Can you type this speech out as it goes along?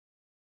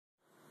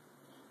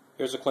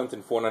Here's a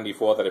Clinton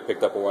 494 that I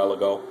picked up a while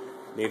ago.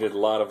 Needed a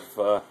lot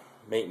of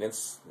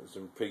maintenance. It was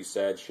in pretty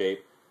sad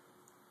shape.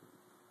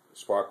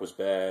 Spark was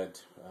bad,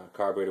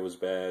 carburetor was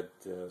bad,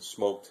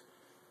 smoked.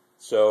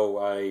 So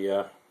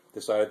I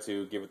decided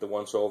to give it the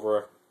once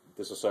over,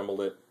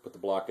 disassembled it, put the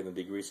block in the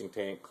degreasing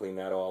tank, clean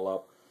that all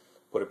up,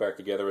 put it back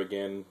together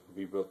again,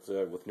 rebuilt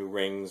with new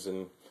rings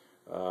and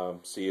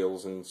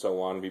seals and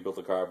so on, rebuilt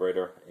the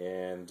carburetor,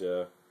 and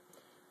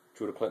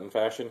true to Clinton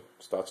fashion,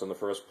 starts on the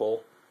first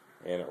pull,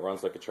 and it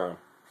runs like a charm.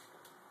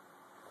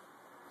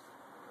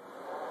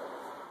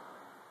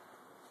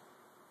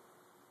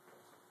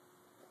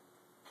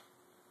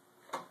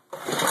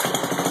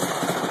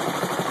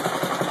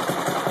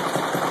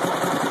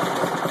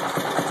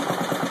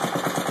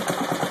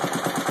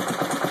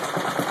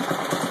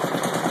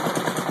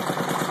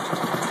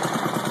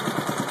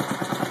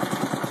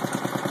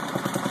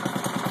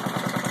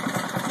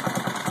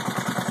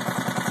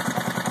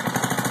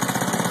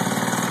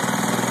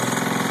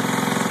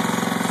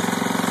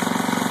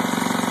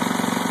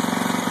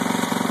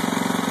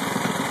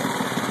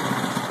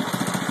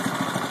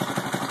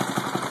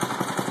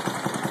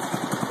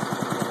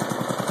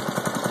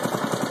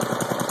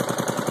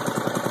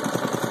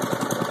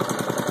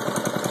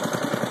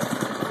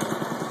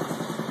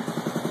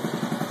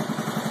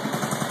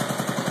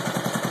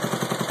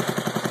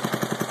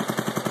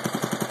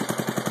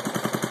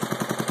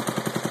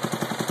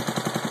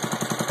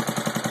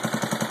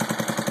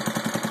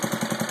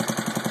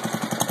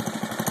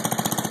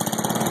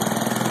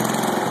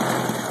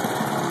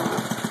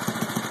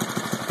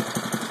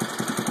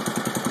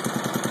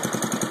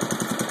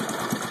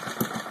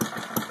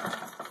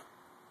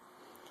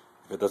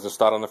 If it doesn't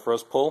start on the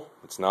first pull,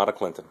 it's not a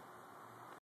Clinton.